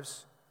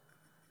lives,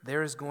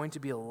 there is going to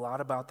be a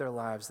lot about their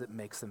lives that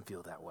makes them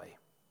feel that way.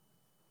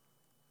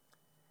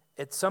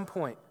 At some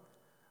point,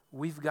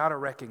 we've got to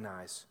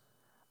recognize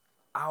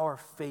our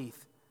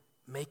faith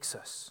makes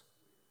us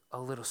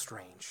a little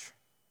strange.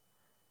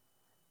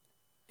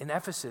 In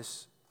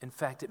Ephesus, in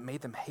fact, it made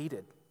them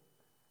hated.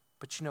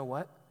 But you know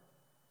what?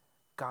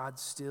 God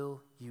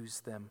still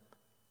used them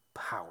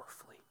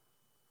powerfully.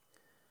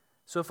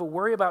 So if a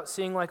worry about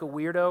seeing like a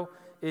weirdo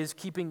is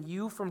keeping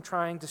you from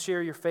trying to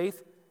share your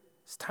faith,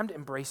 it's time to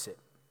embrace it.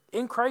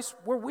 In Christ,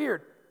 we're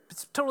weird.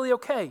 It's totally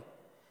okay.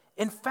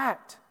 In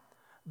fact,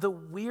 the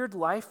weird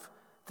life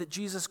that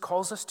Jesus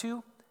calls us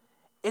to,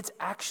 it's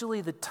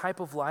actually the type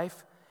of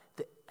life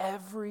that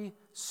every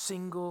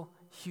single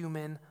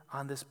human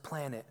on this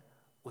planet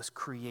was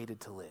created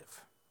to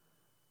live.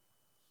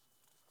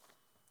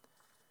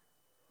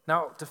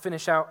 Now, to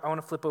finish out, I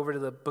want to flip over to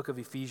the book of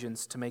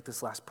Ephesians to make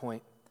this last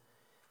point.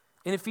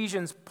 In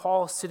Ephesians,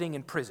 Paul's sitting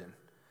in prison,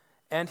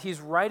 and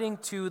he's writing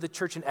to the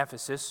church in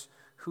Ephesus,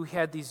 who he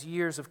had these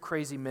years of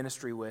crazy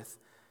ministry with.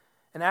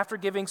 And after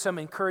giving some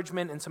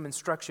encouragement and some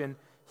instruction,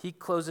 he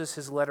closes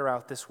his letter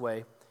out this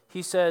way.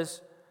 He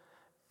says,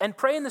 "And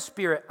pray in the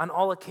Spirit on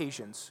all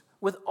occasions,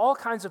 with all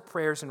kinds of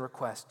prayers and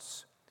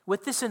requests.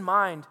 With this in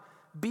mind,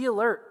 be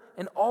alert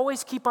and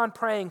always keep on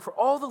praying for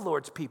all the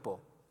Lord's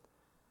people.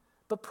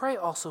 But pray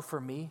also for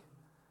me,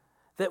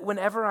 that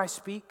whenever I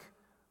speak,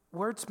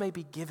 words may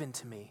be given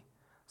to me,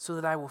 so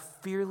that I will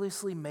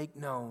fearlessly make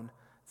known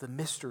the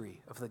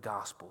mystery of the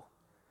gospel,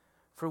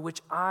 for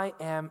which I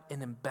am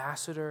an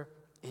ambassador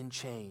in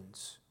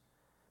chains.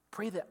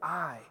 Pray that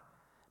I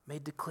may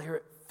declare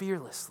it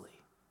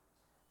fearlessly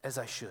as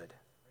I should."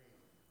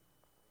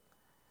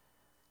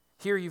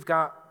 Here you've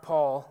got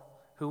Paul,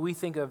 who we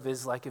think of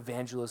as like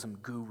evangelism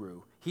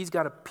guru. He's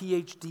got a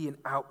PhD in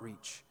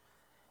outreach.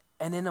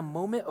 And in a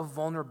moment of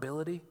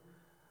vulnerability,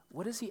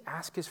 what does he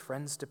ask his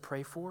friends to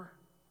pray for?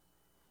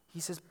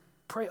 He says,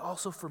 "Pray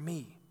also for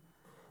me,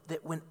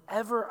 that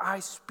whenever I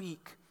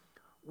speak,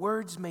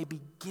 words may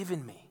be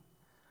given me,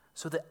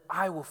 so that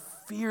I will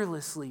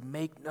fearlessly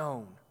make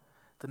known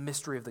the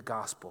mystery of the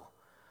gospel,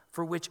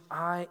 for which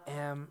I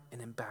am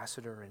an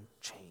ambassador in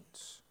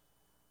chains."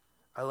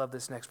 I love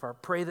this next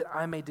part. "Pray that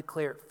I may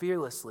declare it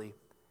fearlessly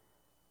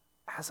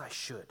as I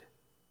should."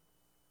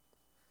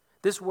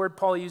 This word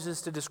Paul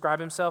uses to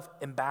describe himself,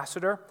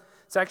 ambassador,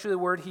 it's actually the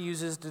word he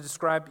uses to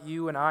describe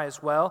you and I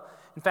as well.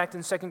 In fact,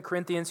 in 2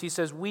 Corinthians, he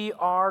says, "We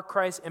are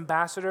Christ's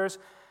ambassadors,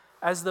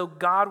 as though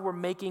God were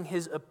making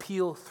his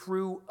appeal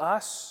through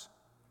us."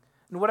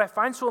 And what I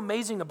find so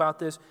amazing about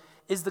this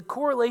is the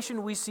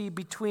correlation we see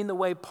between the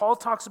way Paul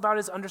talks about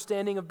his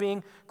understanding of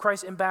being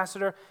Christ's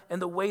ambassador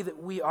and the way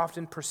that we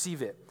often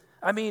perceive it.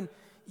 I mean,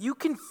 you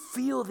can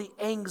feel the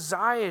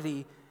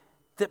anxiety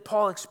that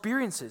Paul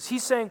experiences.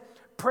 He's saying,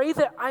 "Pray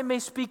that I may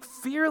speak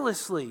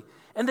fearlessly,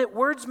 and that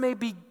words may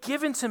be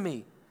given to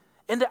me,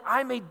 and that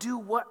I may do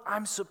what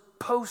I'm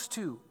supposed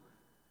to."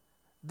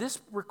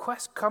 This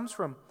request comes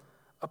from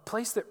a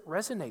place that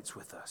resonates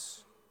with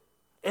us.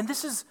 And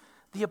this is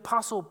the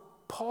Apostle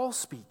Paul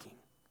speaking.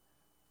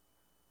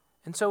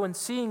 And so in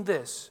seeing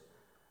this,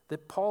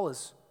 that Paul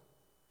is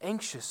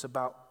anxious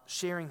about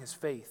sharing his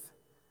faith,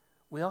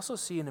 we also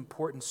see an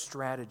important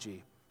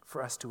strategy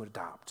for us to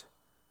adopt.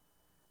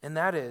 And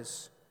that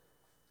is,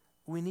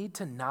 we need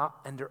to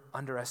not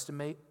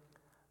underestimate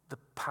the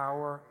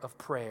power of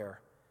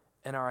prayer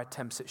in our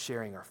attempts at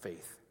sharing our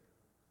faith.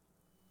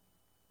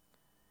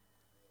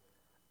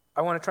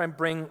 I want to try and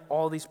bring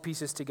all these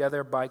pieces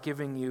together by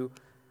giving you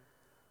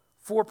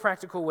 4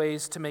 practical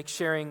ways to make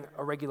sharing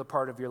a regular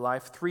part of your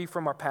life, 3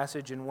 from our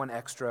passage and 1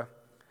 extra.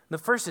 The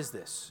first is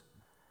this: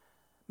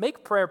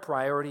 make prayer a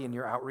priority in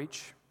your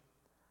outreach.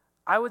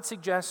 I would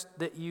suggest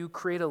that you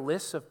create a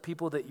list of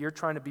people that you're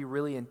trying to be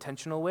really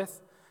intentional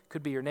with.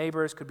 Could be your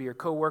neighbors, could be your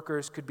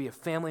coworkers, could be a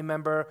family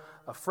member,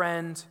 a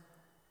friend,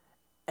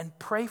 and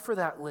pray for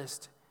that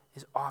list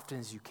as often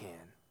as you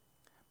can.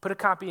 Put a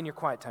copy in your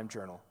quiet time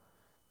journal.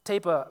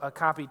 Tape a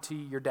copy to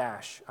your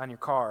dash on your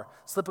car.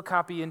 Slip a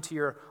copy into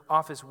your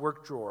office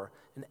work drawer.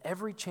 And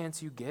every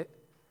chance you get,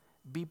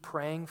 be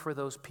praying for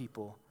those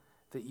people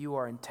that you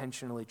are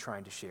intentionally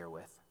trying to share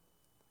with.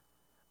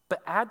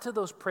 But add to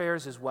those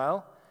prayers as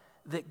well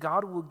that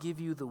God will give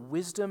you the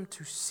wisdom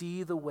to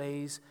see the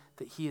ways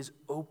that he is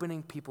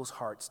opening people's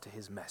hearts to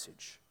his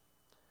message.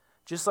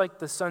 Just like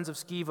the sons of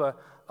Sceva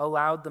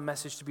allowed the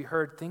message to be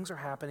heard, things are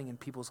happening in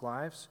people's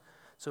lives.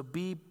 So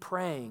be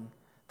praying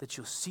that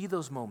you'll see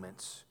those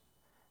moments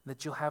and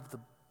that you'll have the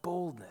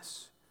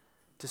boldness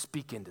to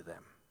speak into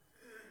them.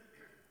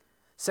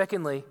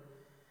 Secondly,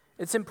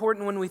 it's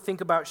important when we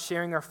think about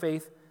sharing our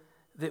faith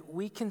that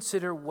we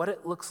consider what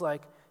it looks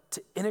like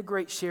to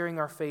integrate sharing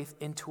our faith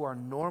into our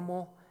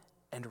normal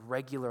and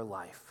regular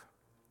life.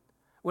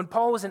 When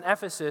Paul was in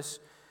Ephesus,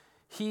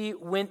 he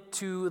went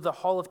to the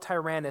Hall of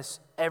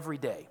Tyrannus every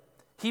day.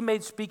 He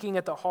made speaking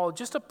at the hall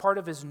just a part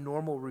of his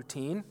normal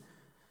routine.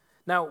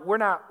 Now, we're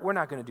not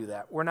going to do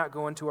that. We're not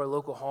going to our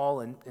local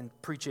hall and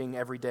preaching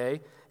every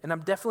day. And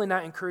I'm definitely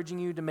not encouraging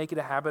you to make it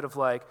a habit of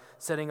like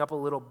setting up a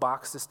little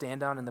box to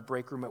stand on in the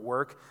break room at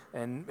work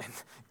and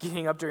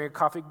getting up during a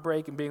coffee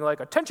break and being like,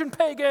 "Attention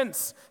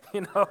pagans!"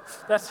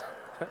 That's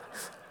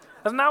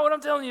not what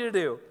I'm telling you to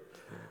do.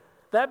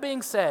 That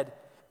being said,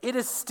 it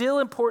is still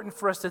important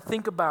for us to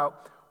think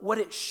about what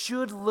it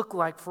should look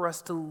like for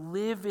us to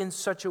live in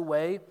such a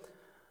way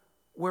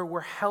where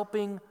we're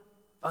helping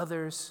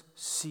others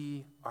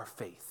see our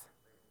faith.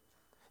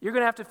 You're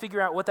going to have to figure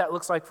out what that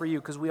looks like for you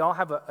because we all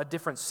have a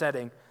different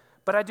setting.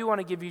 But I do want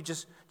to give you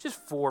just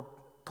 4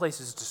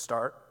 places to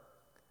start.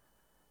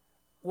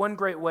 One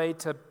great way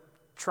to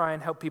try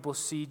and help people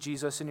see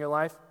Jesus in your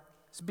life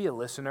is be a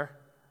listener.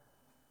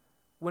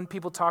 When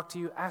people talk to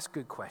you, ask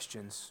good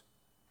questions.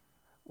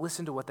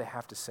 Listen to what they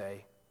have to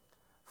say.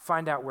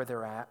 Find out where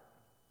they're at.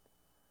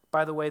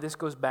 By the way, this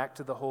goes back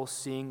to the whole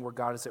seeing where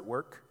God is at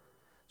work.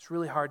 It's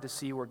really hard to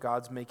see where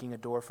God's making a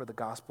door for the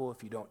gospel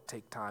if you don't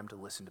take time to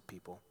listen to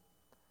people.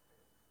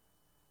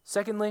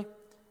 Secondly,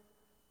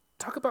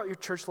 talk about your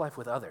church life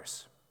with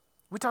others.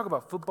 We talk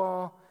about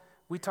football.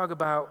 We talk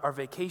about our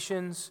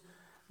vacations.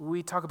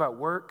 We talk about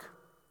work.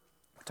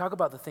 We talk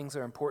about the things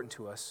that are important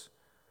to us.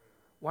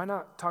 Why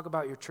not talk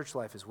about your church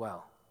life as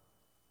well?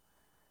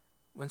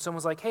 When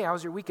someone's like, "Hey, how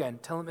was your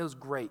weekend?" Tell them it was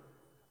great.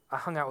 I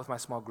hung out with my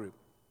small group.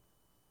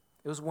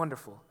 It was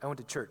wonderful. I went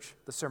to church.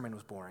 The sermon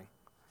was boring.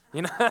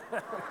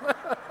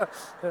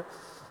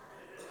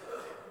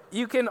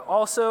 You can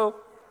also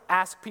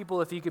ask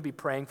people if you could be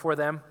praying for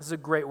them. This is a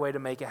great way to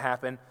make it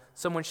happen.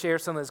 Someone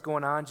shares something that's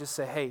going on, just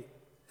say, "Hey,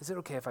 is it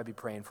okay if I be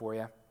praying for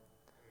you?"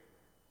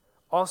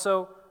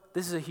 Also,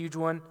 this is a huge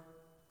one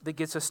that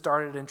gets us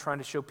started in trying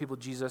to show people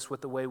Jesus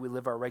with the way we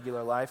live our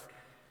regular life.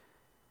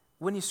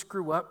 When you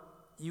screw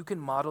up, you can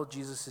model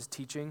Jesus'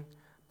 teaching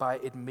by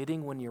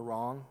admitting when you're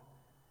wrong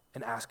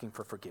and asking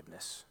for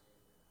forgiveness.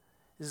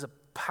 This is a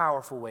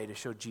powerful way to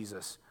show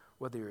Jesus,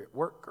 whether you're at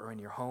work or in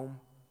your home.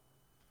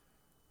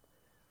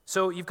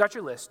 So you've got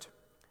your list.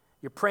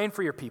 You're praying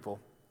for your people.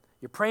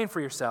 You're praying for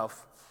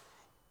yourself.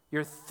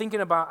 You're thinking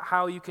about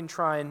how you can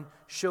try and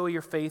show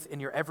your faith in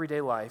your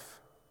everyday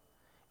life.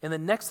 And the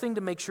next thing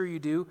to make sure you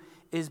do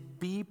is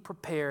be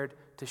prepared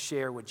to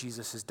share what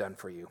Jesus has done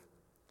for you.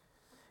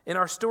 In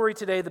our story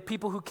today, the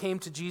people who came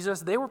to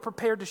Jesus, they were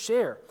prepared to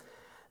share.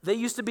 They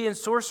used to be in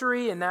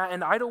sorcery and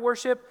idol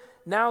worship.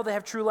 Now they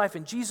have true life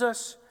in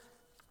Jesus.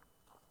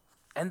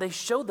 And they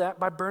showed that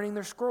by burning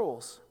their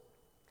scrolls.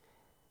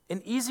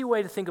 An easy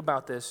way to think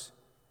about this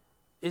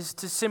is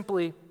to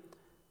simply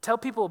tell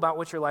people about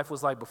what your life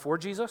was like before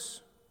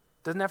Jesus.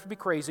 Doesn't have to be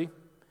crazy.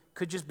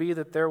 Could just be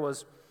that there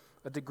was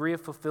a degree of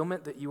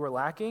fulfillment that you were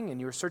lacking and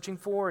you were searching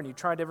for and you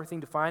tried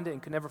everything to find it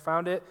and could never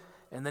find it,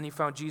 and then you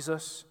found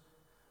Jesus.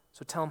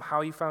 So tell them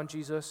how you found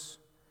Jesus,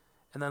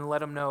 and then let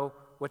them know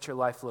what your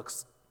life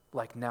looks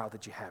like now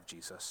that you have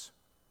Jesus.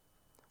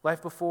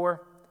 Life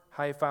before,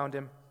 how you found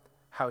him,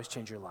 how he's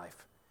changed your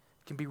life.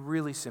 It can be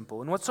really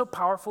simple. And what's so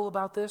powerful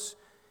about this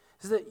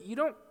is that you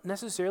don't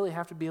necessarily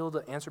have to be able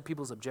to answer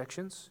people's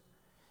objections.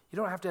 You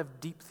don't have to have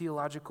deep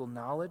theological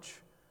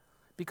knowledge,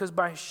 because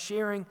by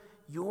sharing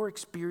your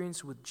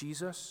experience with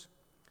Jesus,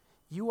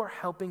 you are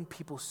helping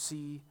people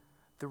see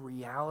the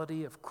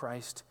reality of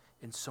Christ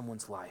in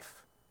someone's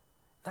life.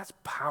 That's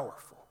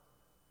powerful.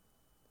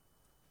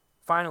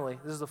 Finally,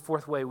 this is the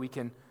 4th way we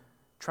can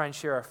try and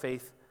share our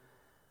faith.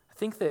 I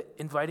think that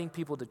inviting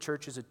people to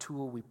church is a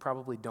tool we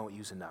probably don't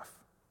use enough.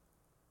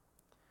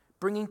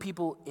 Bringing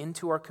people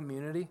into our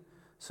community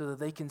so that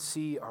they can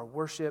see our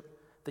worship,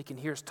 they can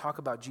hear us talk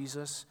about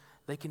Jesus,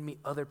 they can meet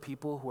other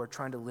people who are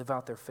trying to live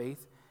out their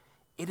faith.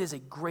 It is a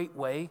great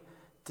way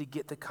to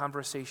get the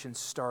conversation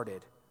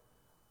started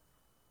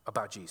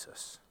about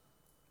Jesus.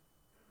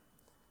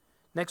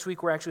 Next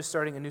week, we're actually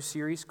starting a new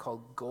series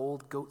called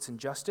Gold, Goats, and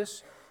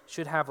Justice.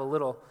 Should have a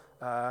little,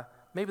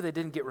 maybe they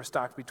didn't get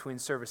restocked between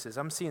services.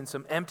 I'm seeing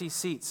some empty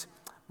seats.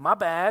 My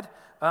bad.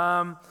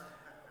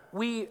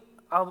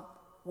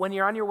 When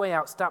you're on your way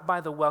out, stop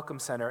by the Welcome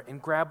Center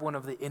and grab one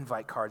of the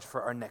invite cards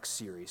for our next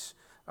series.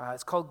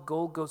 It's called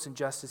Gold, Goats, and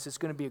Justice. It's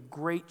going to be a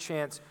great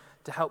chance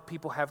to help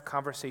people have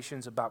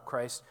conversations about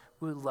Christ.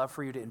 We would love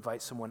for you to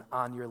invite someone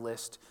on your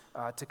list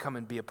to come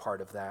and be a part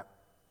of that.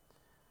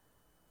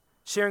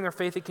 Sharing our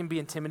faith, it can be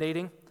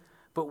intimidating,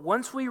 but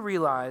once we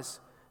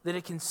realize that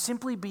it can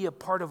simply be a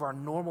part of our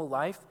normal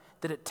life,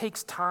 that it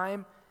takes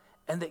time,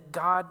 and that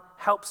God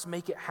helps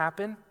make it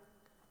happen,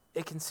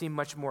 it can seem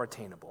much more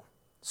attainable.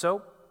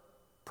 So,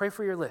 pray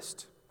for your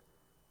list.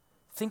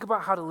 Think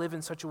about how to live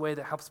in such a way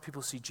that helps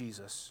people see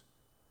Jesus.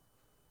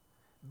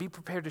 Be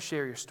prepared to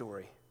share your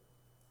story.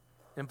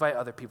 Invite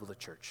other people to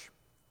church.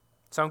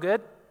 Sound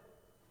good?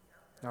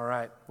 All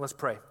right, let's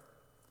pray.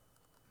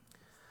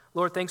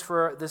 Lord, thanks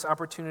for this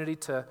opportunity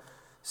to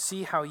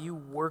see how you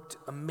worked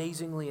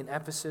amazingly in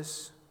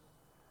Ephesus.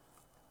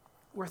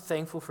 We're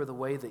thankful for the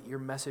way that your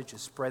message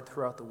is spread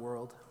throughout the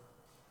world.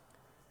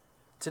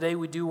 Today,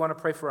 we do want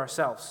to pray for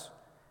ourselves.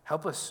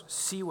 Help us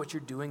see what you're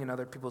doing in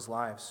other people's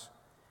lives.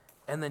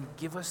 And then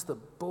give us the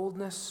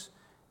boldness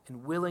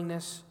and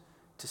willingness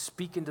to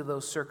speak into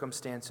those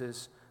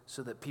circumstances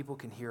so that people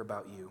can hear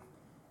about you.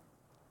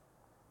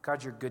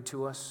 God, you're good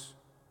to us.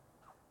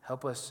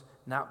 Help us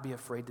not be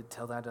afraid to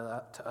tell that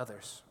to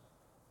others.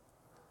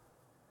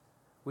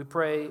 We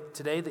pray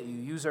today that you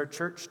use our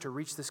church to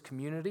reach this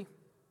community.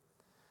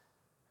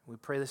 We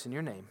pray this in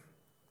your name.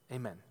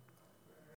 Amen.